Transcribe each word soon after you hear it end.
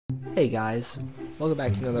Hey guys, welcome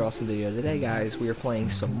back to another awesome video. Today guys, we are playing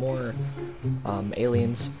some more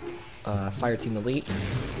Aliens Fireteam Elite.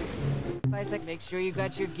 Isaac, make sure you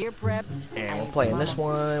got your gear prepped. And we're playing this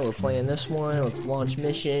one, let's launch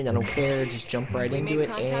mission, I don't care, just jump right into it,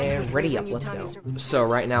 and ready up, let's go. So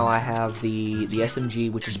right now I have the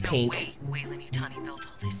SMG, which is pink. No way Weyland-Yutani built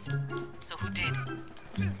all this. So who did?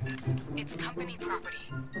 It's company property.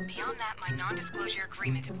 Beyond that, my non-disclosure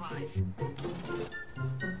agreement applies.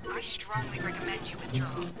 I strongly recommend you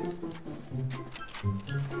withdraw.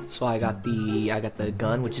 So I got the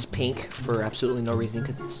gun, which is pink for absolutely no reason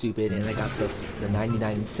because it's stupid, and I got the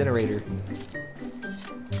 99 incinerator.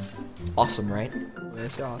 Awesome, right?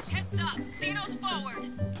 That's awesome. Heads up! Xenos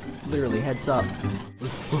forward! Literally, heads up.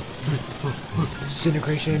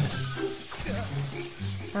 Disintegration.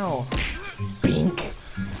 Ow. Bink.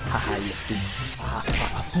 Haha, you stupid.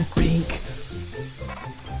 Bink.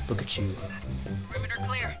 Look at you. Perimeter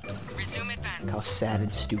clear. Resume advance. Look how sad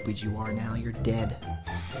and stupid you are now. You're dead.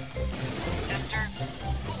 Esther,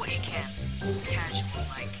 pull what you can. Casual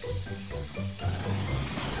like.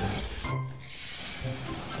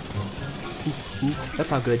 Ooh,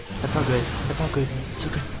 that's not good. That's not good. That's not good. So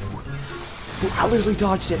good. Ooh, I literally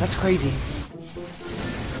dodged it. That's crazy.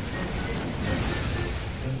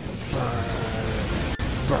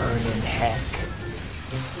 Burn in heck.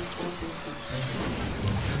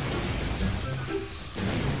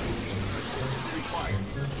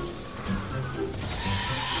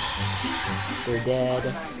 They're dead.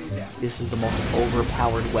 This is the most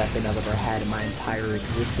overpowered weapon I've ever had in my entire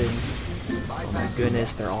existence. Oh my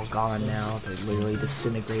goodness, they're all gone now. They're literally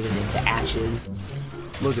disintegrated into ashes.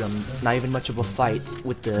 Look at them, not even much of a fight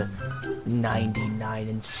with the 99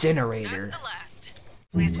 incinerator. That's the last.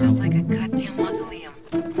 Place feels like a goddamn mausoleum.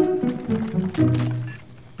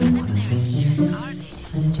 Preliminary ESR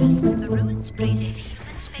data suggests the ruins predate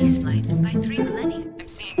human spaceflight by 3 millennia. I'm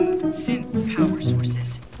seeing synth power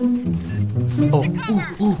sources. Oh,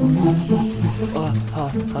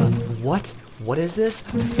 what? What is this?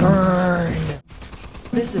 Burn!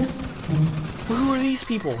 What is this? Who are these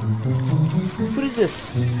people? What is this?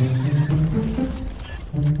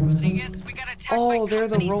 Rodriguez, we got attacked by Oh, they're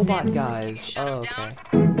the company robot synths. guys. Can you shut Oh, them okay.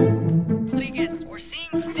 down? Rodriguez, we're seeing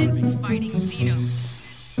synths fighting Xenos.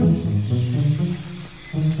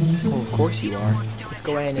 Oh, of course you are. Let's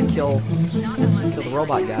go in and kill the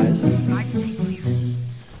robot guys.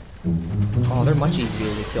 Oh, they're much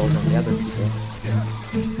easier to kill than the other people.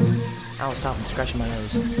 Ow, stop, I'm scratching my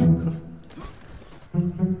nose.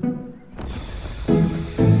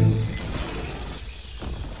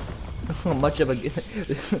 Much of a...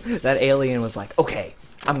 that alien was like, okay,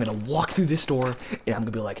 I'm gonna walk through this door, and I'm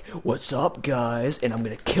gonna be like, what's up, guys? And I'm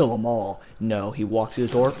gonna kill them all. No, he walks through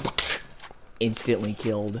the door, instantly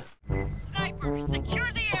killed. Sniper,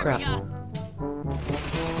 secure the Oh, crap. area.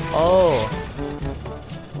 Oh.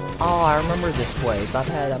 Oh, I remember this place. I'm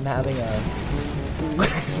having a...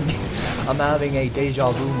 I'm having a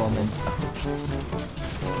deja vu moment.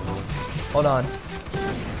 Hold on.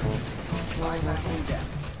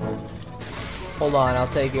 Hold on, I'll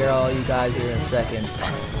take care of all you guys here in a second.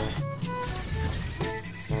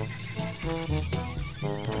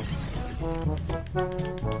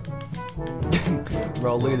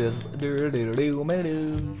 Bro, look at this.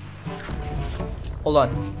 Hold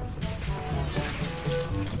on.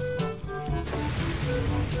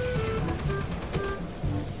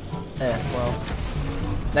 Well,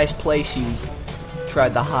 nice place you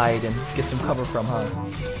tried to hide and get some cover from, huh?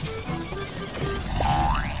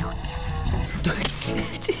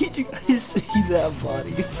 Did you guys see that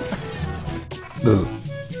body?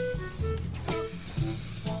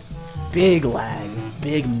 Big lag.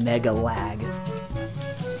 Big mega lag.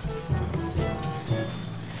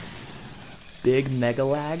 Big mega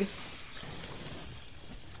lag?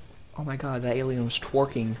 Oh my god, that alien was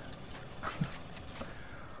twerking.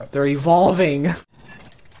 They're evolving! Yeah,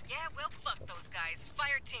 we'll fuck those guys.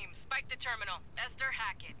 Fire team, spike the terminal. Esther,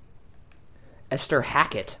 hack it. Esther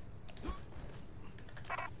Hackett.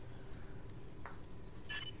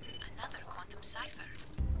 Another quantum cipher.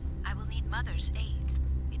 I will need Mother's aid.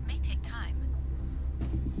 It may take time.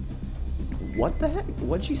 What the heck?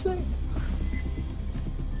 What'd she say?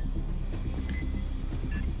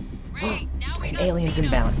 Ray, now we got Aliens Xenos.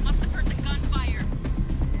 inbound. Must have heard the gunfire.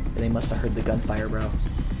 They must have heard the gunfire, bro.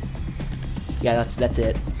 Yeah, that's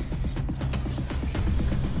it.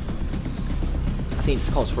 I think this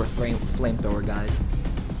calls for a flamethrower, guys.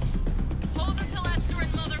 Hold until Esther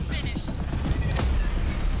and Mother finish.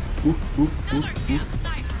 Miller,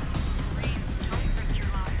 campsite.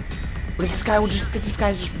 But this guy will just, this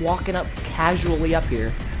guy's just walking up casually up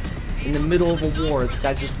here. In the middle of a war, this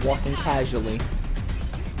guy's just walking casually.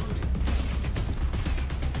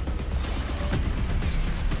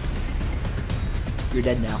 You're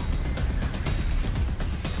dead now.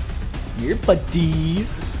 Come here, buddy.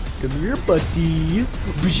 Come here, buddy.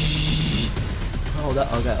 Oh,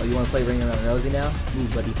 okay. You want to play Ring Around Rosie now?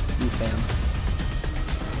 Move, buddy. Move, fam.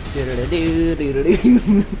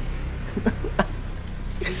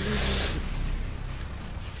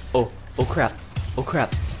 Oh crap. Oh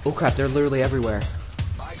crap. Oh crap, they're literally everywhere.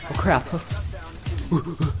 Oh crap.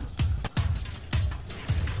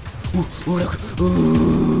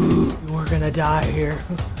 We're gonna die here.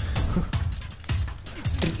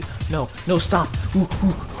 No, no, stop.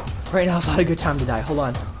 Right now is not a good time to die. Hold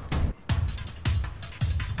on.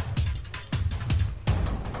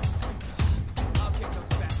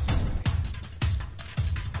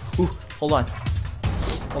 Hold on.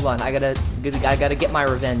 Hold on. I gotta get my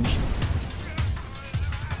revenge.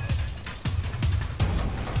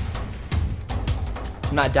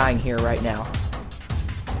 I'm not dying here right now.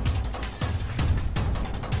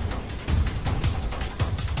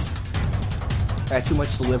 I got too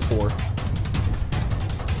much to live for.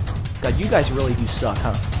 God, you guys really do suck,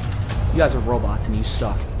 huh? You guys are robots and you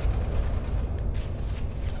suck.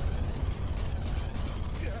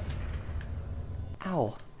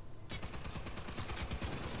 Ow.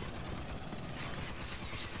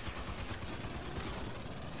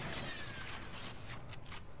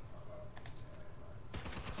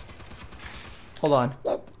 Hold on.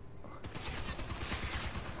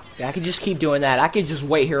 Yeah, I could just keep doing that. I could just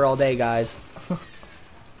wait here all day, guys.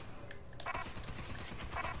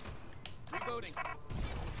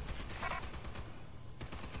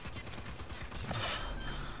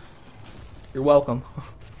 You're welcome.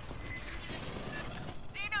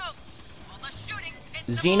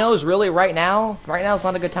 Xenos, really? Right now? Right now is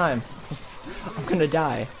not a good time. I'm gonna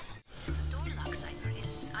die. Door lock cipher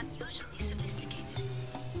is unusually sophisticated.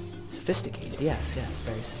 Sophisticated, yes,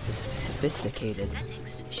 very sophisticated.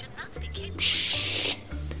 Synthetics should not be capable.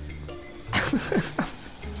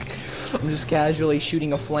 I'm just casually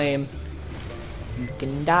shooting a flame. You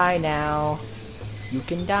can die now. You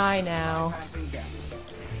can die now.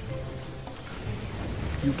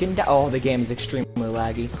 You can die. Oh, the game is extremely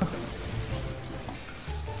laggy.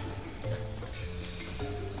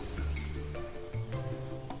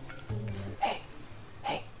 Hey,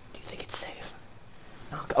 do you think it's safe?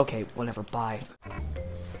 Okay, whatever, bye.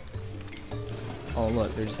 Oh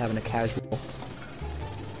look, they're just having a casual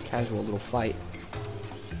little fight.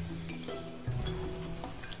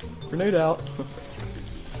 Grenade out.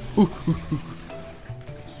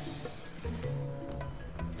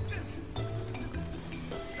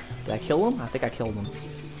 Did I kill him? I think I killed him.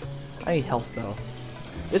 I need health though.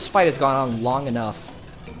 This fight has gone on long enough.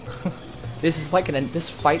 This is like this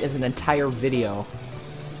fight is an entire video.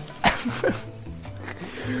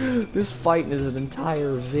 This fight is an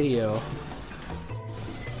entire video.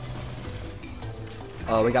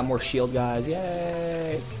 Oh, we got more shield guys.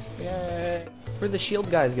 Yay! Yay! Where'd the shield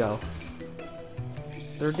guys go?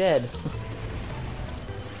 They're dead.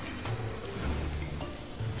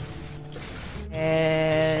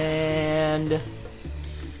 And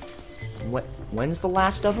when's the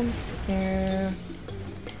last of them?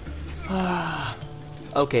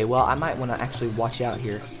 Okay, well, I might want to actually watch out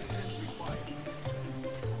here.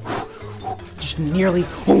 Just nearly.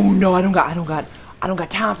 Oh no, I don't got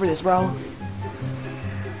time for this, bro.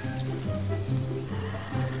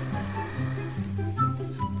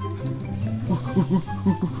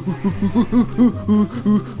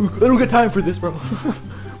 I don't got time for this, bro.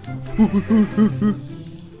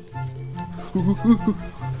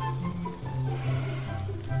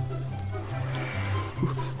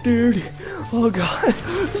 Dude, oh god,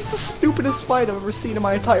 this is the stupidest fight I've ever seen in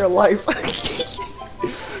my entire life.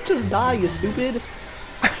 Just die, you stupid.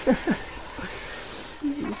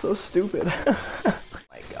 This is so stupid. Oh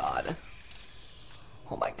my god.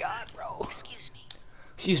 Oh my god, bro. Excuse me.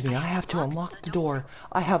 Excuse me, I have to unlock the door.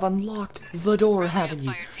 I have unlocked the door, haven't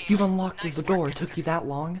you? You've unlocked the door. It took you that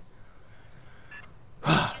long?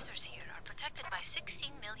 Computers here are protected by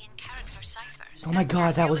 16 million character ciphers. Oh my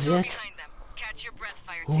god, that was it? Catch your breath,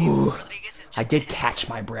 fireteam. Ooh, Rodriguez is just I did ahead. catch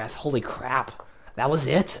my breath. Holy crap. That was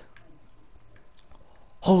it?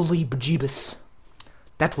 Holy bejeebus.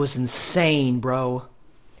 That was insane, bro.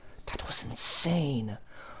 That was insane.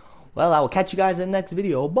 Well, I will catch you guys in the next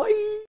video. Bye!